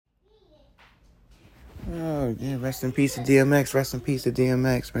Yeah, rest in peace to DMX. Rest in peace to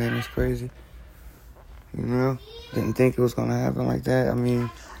DMX, man. It's crazy. You know? Didn't think it was going to happen like that. I mean,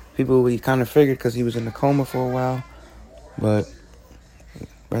 we kind of figured because he was in a coma for a while. But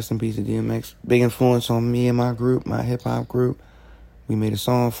rest in peace to DMX. Big influence on me and my group, my hip-hop group. We made a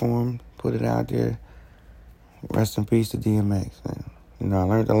song for him, put it out there. Rest in peace to DMX, man. You know, I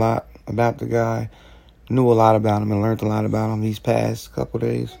learned a lot about the guy. Knew a lot about him and learned a lot about him these past couple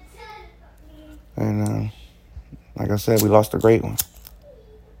days. And like I said, we lost a great one.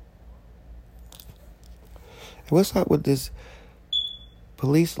 What's up with this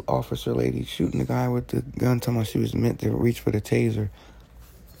police officer lady shooting the guy with the gun, telling her she was meant to reach for the taser?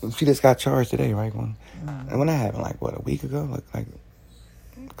 She just got charged today, right? And when that happened, like, what, a week ago? Like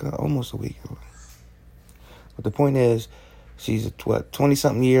almost a week ago. But the point is, she's a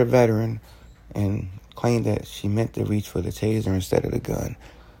 20-something year veteran and claimed that she meant to reach for the taser instead of the gun.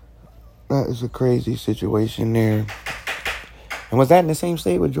 That is a crazy situation there. And was that in the same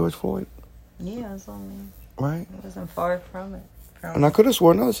state with George Floyd? Yeah, it was only... Right? It wasn't far from it. And I could have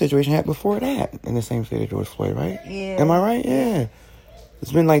sworn another situation happened before that in the same state of George Floyd, right? Yeah. Am I right? Yeah.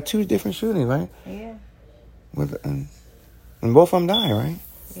 It's been like 2 different shootings, right? Yeah. And both of them died, right?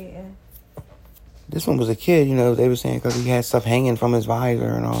 Yeah. This one was a kid, you know, they were saying because he had stuff hanging from his visor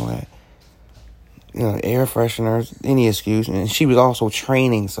and all that. You know, air fresheners, any excuse. And she was also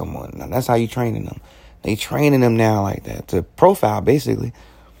training someone. Now, that's how you training them. They training them now like that to profile, basically.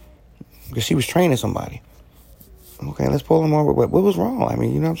 Because she was training somebody. Okay, let's pull him over. What was wrong? I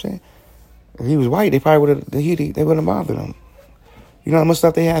mean, you know what I'm saying? If he was white, they probably would have, they wouldn't have bothered him. You know how much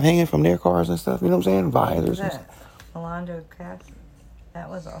stuff they have hanging from their cars and stuff? You know what I'm saying? Visors and stuff. Philando Castle. That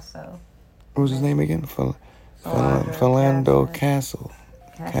was also... What was his name again? Philando Castle.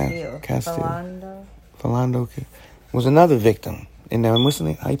 Philando. Philando was another victim. And now,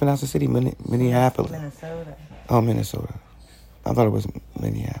 how you pronounce the city? Minneapolis. Minnesota. Oh, Minnesota. I thought it was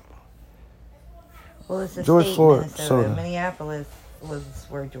Minneapolis. Well, it's the George state Floyd, Minnesota. Minneapolis was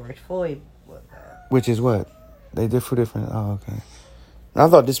where George Floyd was at. Which is what? They did for different... Oh, okay. I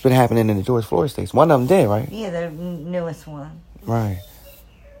thought this been happening in the George Floyd states. One of them did, right? Yeah, the newest one. Right.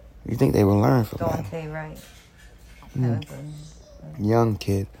 You think they would learn from that? Daunte, Wright. Young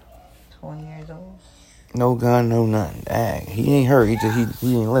kid. 20 years old. No gun, no nothing. Dang. He ain't hurt. He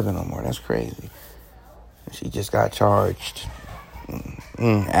ain't living no more. That's crazy. She just got charged.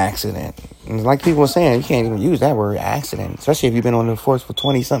 Accident. And like people were saying, you can't even use that word, accident. Especially if you've been on the force for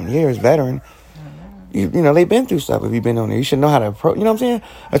 20-something years, veteran. You know, they've been through stuff if you've been on there. You should know how to approach, you know what I'm saying?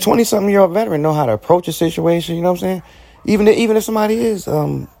 A 20-something-year-old veteran know how to approach a situation, you know what I'm saying? Even if somebody is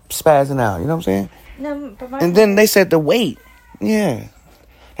spazzing out, you know what I'm saying? No, but and then they said the weight. Yeah.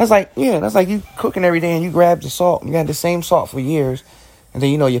 That's like you cooking every day and you grab the salt. You got the same salt for years. And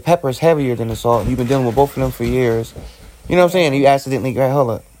then, you know, your pepper is heavier than the salt. You've been dealing with both of them for years. You know what I'm saying? You accidentally grab,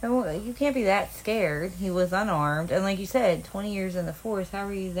 hold up. You can't be that scared. He was unarmed. And like you said, 20 years in the force, how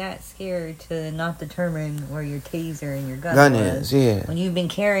are you that scared to not determine where your taser and your gun is? Yeah. When you've been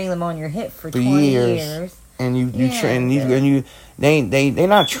carrying them on your hip for 20 years. And they're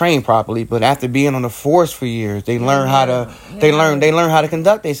not trained properly, but after being on the force for years, they learn how to learn how to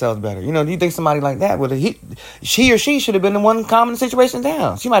conduct themselves better. You know, do you think somebody like that she or she should have been the one calming the situation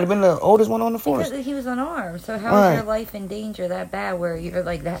down? She might have been the oldest one on the force. Because he was unarmed. So how is your life in danger that bad where you're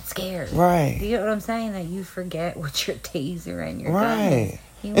like that scared? Right. Do you know what I'm saying? That you forget what your taser and your gun is.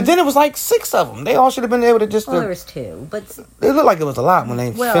 And then it was like 6 of them. They all should have been able to just... Well, there was 2, but... It looked like it was a lot when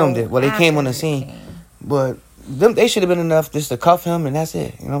they filmed it. Well, they came on the scene. But they should have been enough just to cuff him and that's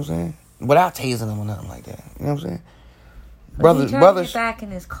it. You know what I'm saying? Without tasing him or nothing like that. You know what I'm saying? Brothers. To get back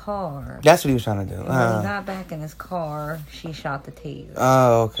in his car. That's what he was trying to do. When he got back in his car, she shot the taser.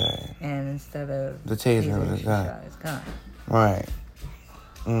 Oh, okay. And instead of the taser, she shot his gun. Right.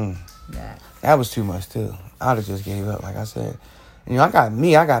 That was too much too. I'd have just gave up, like I said. You know, I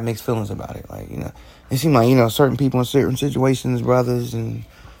got mixed feelings about it. Like, you know, it seemed like, you know, certain people in certain situations, brothers, and,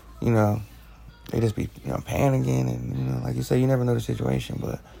 you know, they just be, you know, panicking, and, you know, like you said, you never know the situation,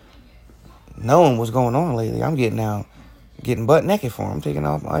 but knowing what's going on lately, I'm getting butt naked for him. I'm taking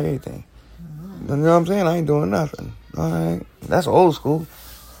off my everything. You know what I'm saying? I ain't doing nothing. All right. That's old school.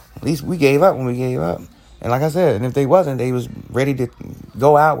 At least we gave up when we gave up. And like I said, and if they wasn't, they was ready to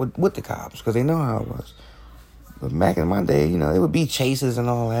go out with the cops because they know how it was. But back in my day, you know, it would be chases and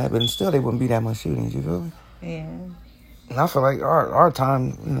all that, but still there wouldn't be that much shootings, you feel me? Yeah. And I feel like our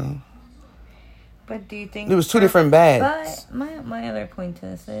time, you know. But do you think... There was 2 different bags. But my other point to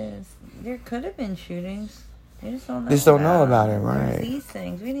this is, there could have been shootings. They just don't know about it, right? These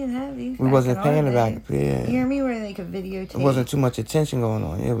things. We didn't have these. We wasn't paying about it, yeah. You hear me? Where they could videotape. There wasn't too much attention going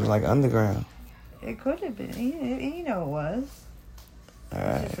on. It was like underground. It could have been. You know it was.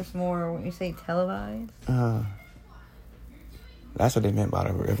 It's just more, when you say televised. That's what they meant by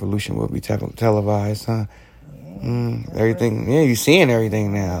the revolution will be televised, huh? Yeah. Everything. Yeah, you seeing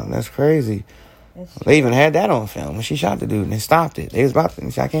everything now. That's crazy. They even had that on film when she shot the dude and they stopped it. They was about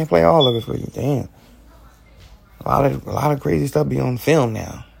to. I can't play all of it for you. Damn. A lot of crazy stuff be on film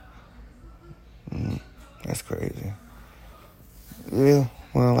now. That's crazy. Yeah.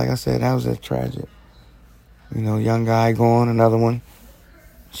 Well, like I said, that was a tragic. You know, young guy gone, another one.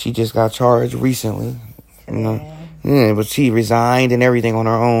 She just got charged recently. You know. Yeah, but she resigned and everything on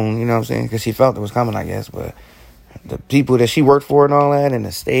her own, you know what I'm saying? Because she felt it was coming, I guess. But the people that she worked for and all that, and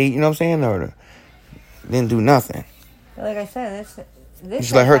the state, you know what I'm saying? Didn't do nothing. Like I said, this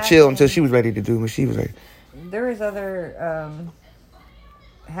just let her chill until she was ready to do what she was ready. There was other...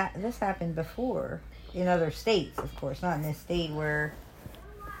 this happened before in other states, of course. Not in this state where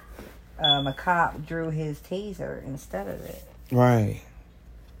a cop drew his taser instead of it. Right.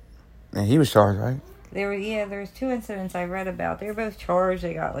 And he was charged, right? There's 2 incidents I read about. They were both charged.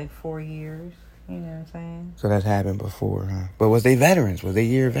 They got like 4 years. You know what I'm saying? So that's happened before, huh? But was they veterans? Was they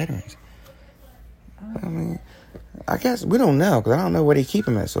year veterans? I mean, I guess we don't know because I don't know where they keep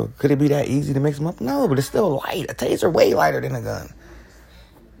them at. So could it be that easy to mix them up? No, but it's still light. A taser way lighter than a gun.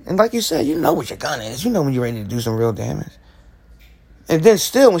 And like you said, you know what your gun is. You know when you're ready to do some real damage. And then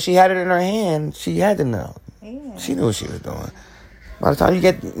still, when she had it in her hand, she had to know. Yeah. She knew what she was doing. By the time you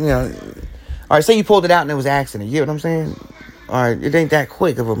get, all right, say you pulled it out and it was an accident. You know what I'm saying? All right, it ain't that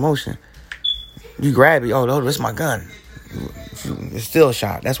quick of a motion. You grab it. Oh, no, this is my gun. It's still a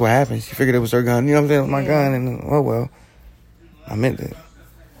shot. That's what happened. She figured it was her gun. You know what I'm saying? It was my gun. And, oh, well. I meant it.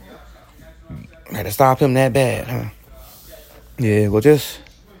 I had to stop him that bad, huh? Yeah, well, just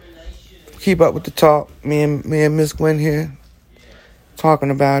keep up with the talk. Me and Miss Gwen here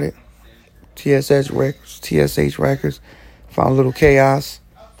talking about it. TSH Records. Found a little chaos.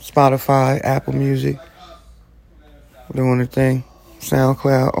 Spotify, Apple Music, doing the thing,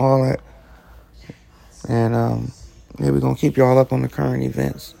 SoundCloud, all that. And we're going to keep y'all up on the current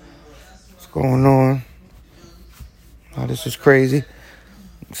events. What's going on? Oh, this is crazy.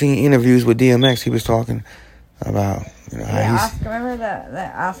 Seeing interviews with DMX, he was talking about, how he's... Remember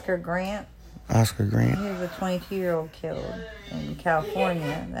that Oscar Grant? Oscar Grant. He was a 22-year-old killed in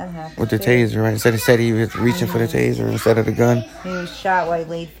California. That happened. With the taser, right? Said he was reaching for the taser instead of the gun. He was shot while he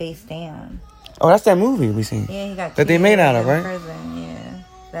laid face down. Oh, that's that movie we seen. Yeah, he got that they made out of, right? Prison, yeah.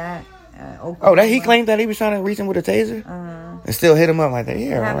 That. That he claimed that he was trying to reach him with a taser, and still hit him up like that.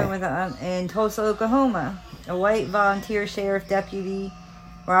 Yeah, it happened in Tulsa, Oklahoma. A white volunteer sheriff deputy,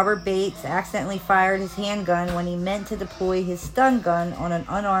 Robert Bates, accidentally fired his handgun when he meant to deploy his stun gun on an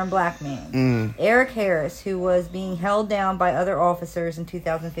unarmed black man. Eric Harris, who was being held down by other officers in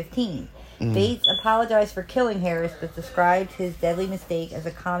 2015. Bates apologized for killing Harris, but described his deadly mistake as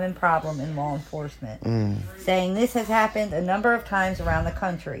a common problem in law enforcement, saying, "This has happened a number of times around the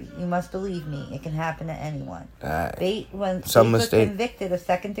country. You must believe me, it can happen to anyone." Bates was convicted of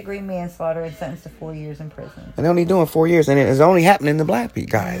second-degree manslaughter and sentenced to 4 years in prison. And they're only doing 4 years, and it's only happening to black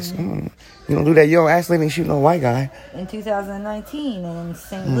guys. You don't do that. You don't accidentally shoot no white guy. In 2019, in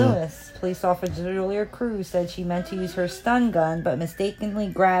St. Louis, police officer Julia Cruz said she meant to use her stun gun, but mistakenly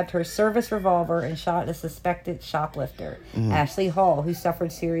grabbed her service revolver and shot a suspected shoplifter, Ashley Hall, who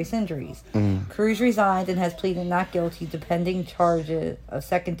suffered serious injuries. Cruz resigned and has pleaded not guilty to pending charges of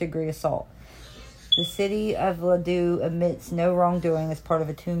second-degree assault. The city of Ladue admits no wrongdoing as part of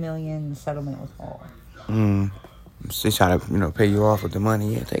a $2 million settlement with Hall. They try to, pay you off with the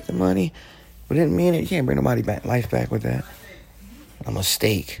money. Yeah, take the money. But it didn't mean it. You can't bring nobody life back with that. A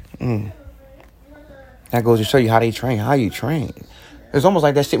mistake. That goes to show you how they train, how you train. It's almost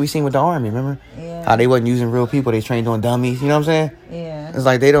like that shit we seen with the Army, remember? Yeah. How they wasn't using real people, they trained on dummies, you know what I'm saying? Yeah. It's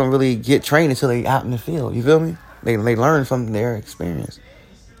like they don't really get trained until they out in the field, you feel me? They learn from their experience.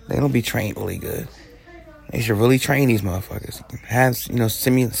 They don't be trained really good. They should really train these motherfuckers. Have,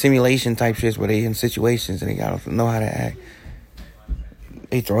 simulation type shits where they in situations and they gotta know how to act.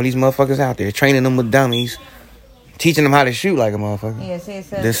 They throw these motherfuckers out there, training them with dummies, teaching them how to shoot like a motherfucker. Yeah, so he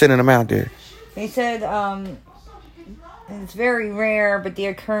said, then sending them out there. He said, it's very rare, but the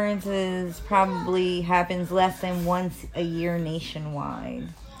occurrences probably happens less than once a year nationwide.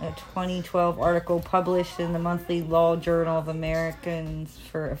 A 2012 article published in the Monthly Law Journal of Americans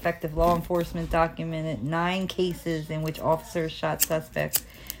for Effective Law Enforcement documented 9 cases in which officers shot suspects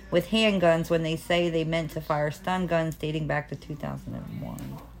with handguns when they say they meant to fire stun guns dating back to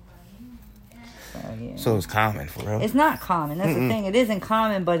 2001. So it's common, for real? It's not common. That's the thing. It isn't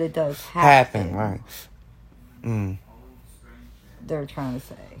common, but it does happen. Right. They're trying to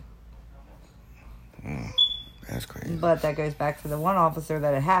say. That's crazy. But that goes back to the one officer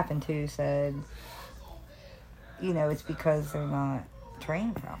that it happened to said, it's because they're not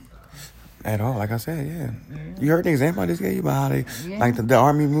trained properly. At all, like I said, yeah. You heard the example I just gave you about how they, like the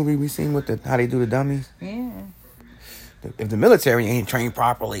Army movie we seen with how they do the dummies? Yeah. If the military ain't trained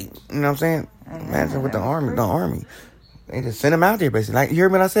properly, you know what I'm saying? Imagine with the Army. They just send them out there, basically. Like, you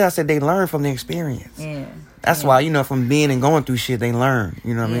heard what I said? I said they learn from the experience. Yeah. That's why, from being and going through shit, they learn.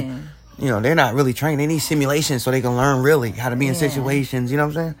 You know what I mean? They're not really trained. They need simulations so they can learn really how to be in situations. You know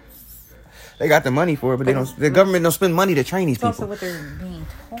what I'm saying? They got the money for it, but the government don't spend money to train these people. It's also what they're being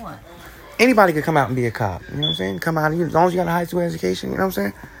taught. Anybody could come out and be a cop. You know what I'm saying? Come out, as long as you got a high school education, you know what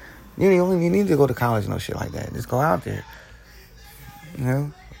I'm saying? You don't need to go to college and no shit like that. Just go out there.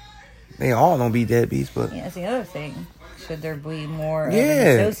 They all don't be deadbeats, but... Yeah, that's the other thing. Should there be more of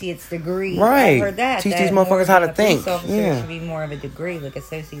an associate's degree? Right. I heard that. Teach these motherfuckers how to think. Yeah. Should be more of a degree, like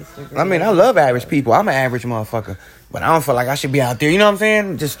associate's degree. I mean, I love average people. I'm an average motherfucker. But I don't feel like I should be out there, you know what I'm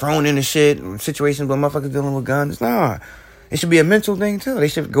saying? Just thrown into shit, situations where motherfuckers dealing with guns. Nah. It should be a mental thing, too. They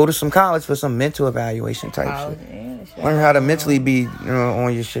should go to some college for some mental evaluation type shit. Yeah, learn how to mentally be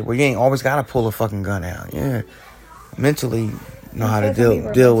on your shit, where you ain't always got to pull a fucking gun out. Yeah. Mentally know how to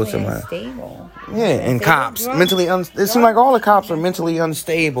deal with somebody. Unstable. Yeah, and cops. Mentally it seems like all the cops are mentally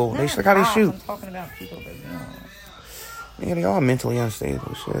unstable. They look how they shoot. I'm talking about people that Yeah, they all mentally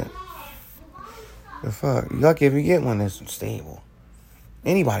unstable. Shit. The fuck? You lucky if you get one that's stable.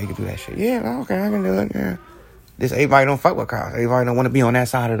 Anybody can do that shit. Yeah, okay, I can do it. Yeah. Everybody don't fuck with cops. Everybody don't want to be on that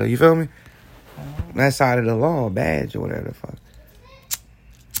side of the, you feel me? That side of the law, badge or whatever the fuck.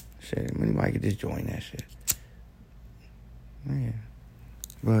 Shit, anybody could just join that shit. Yeah.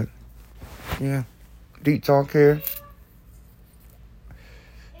 But, yeah. Deep talk here.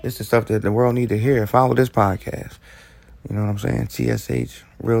 This is stuff that the world need to hear. Follow this podcast. You know what I'm saying? TSH,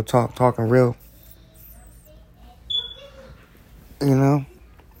 real talk, talking real. We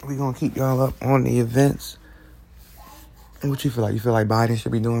gonna keep y'all up on the events. What you feel like? You feel like Biden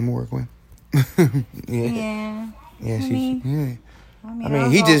should be doing more, Gwen? Yeah. Yeah, I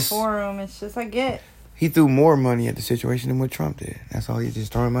mean, he just for him. It's just he threw more money at the situation than what Trump did. That's all. He's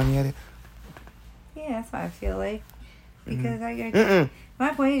just throwing money at it. Yeah, that's what I feel like. Because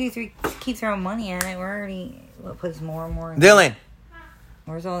my point is, if we keep throwing money at it, we're already puts more and more. Dylan,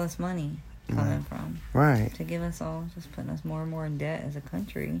 where's all this money coming from? Right. To give us all, just putting us more and more in debt as a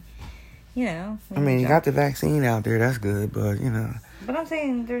country. You got the vaccine out there. That's good, but But I'm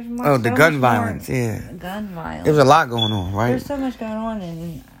saying there's more. The gun violence. Yeah. Gun violence. There's a lot going on, right? There's so much going on,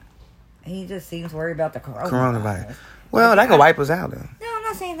 and he just seems worried about the coronavirus. Well, that could wipe us out, though. No, I'm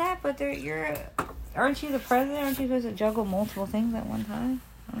not saying that, but aren't you the president? Aren't you supposed to juggle multiple things at one time?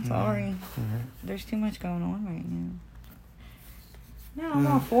 I'm sorry. Mm-hmm. There's too much going on right now. No, I'm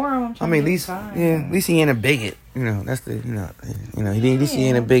all for him. At least he ain't a bigot. That's the, at least he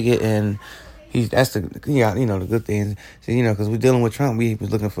ain't a bigot, and that's the, the good things. So, because we're dealing with Trump, we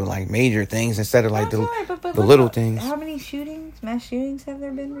was looking for, like, major things instead of, like, the little things. How many mass shootings have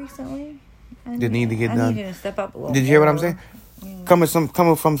there been recently? That need to get done. I need you to step up a little. Did you hear what I'm saying? Yeah. Coming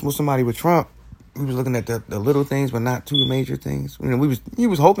from somebody with Trump, we was looking at the little things, but not too major things. He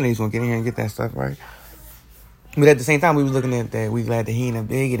was hoping he was going to get in here and get that stuff right. But at the same time, we was looking at that. We glad that he ain't a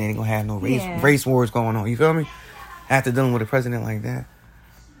big and ain't gonna have no race wars going on. You feel me? After dealing with a president like that,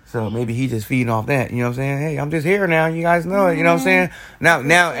 so maybe he just feeding off that. You know what I'm saying? Hey, I'm just here now. You guys know it. You know what I'm saying? Now,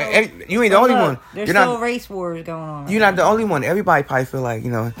 you ain't the only one. There's still race wars going on. You're not the only one. Everybody probably feel like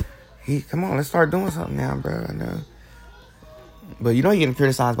come on, let's start doing something now, bro. I know. But you're getting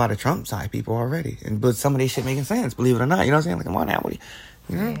criticized by the Trump side people already, but some of this shit making sense. Believe it or not, you know what I'm saying? Like, come on now, what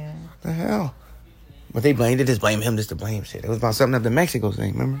the hell? But they just blame him just to blame shit. It was about something up the Mexico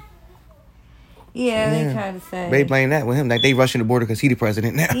thing, remember? Yeah, they tried to say. They blame that with him. Like, they rushing the border because he the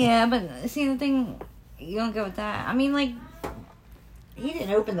president now. Yeah, but see, the thing, you don't go with that. I mean, like, he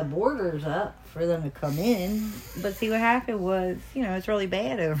didn't open the borders up for them to come in. But see, what happened was, it's really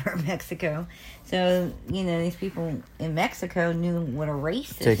bad over in Mexico. So, these people in Mexico knew what a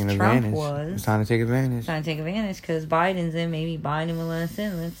racist Trump was. It's time to take advantage. Because Biden's in. Maybe Biden will let us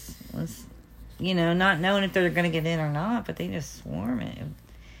in. Let's not knowing if they're going to get in or not, but they just swarm it.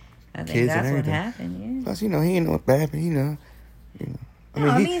 I think that's what happened, yeah. Plus, he ain't no bad, but he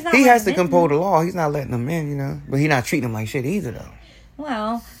has to compose the law. He's not letting them in, but he's not treating them like shit either, though.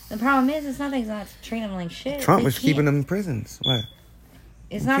 Well, the problem is, it's not that he's not treating them like shit. Trump is keeping them in prisons. What?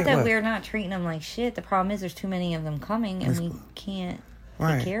 It's not that we're not treating them like shit. The problem is there's too many of them coming, and we can't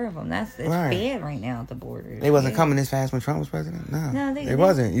take care of them. It's bad right now at the border. They wasn't coming this fast when Trump was president? No, they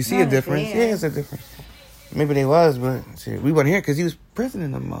wasn't. You see a difference? Yeah, it's a difference. Maybe they was, but shit, we wasn't here because he was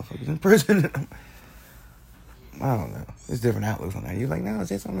president of them motherfuckers. In prison. I don't know. There's different outlooks on that. You're like, no,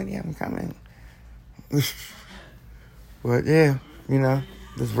 there's so many of them coming. But yeah, you know,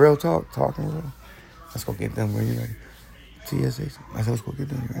 this real talking real. Let's go get them when you're ready. TSH. Let's go get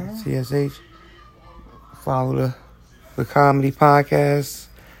them when you're ready. TSH. Follow the comedy podcast,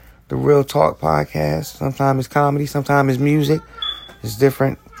 the Real Talk podcast. Sometimes it's comedy, sometimes it's music. It's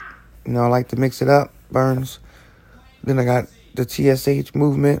different. You know, I like to mix it up. Burns. Then I got the TSH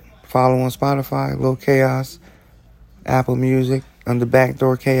movement. Follow on Spotify. Lil Chaos. Apple Music. Under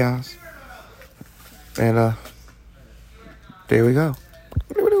Backdoor Chaos. And there we go.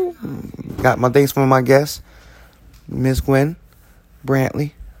 Got my thanks from my guests. Miss Gwen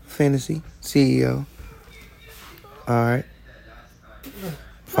Brantley, Fantasy CEO. All right.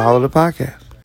 Follow the podcast.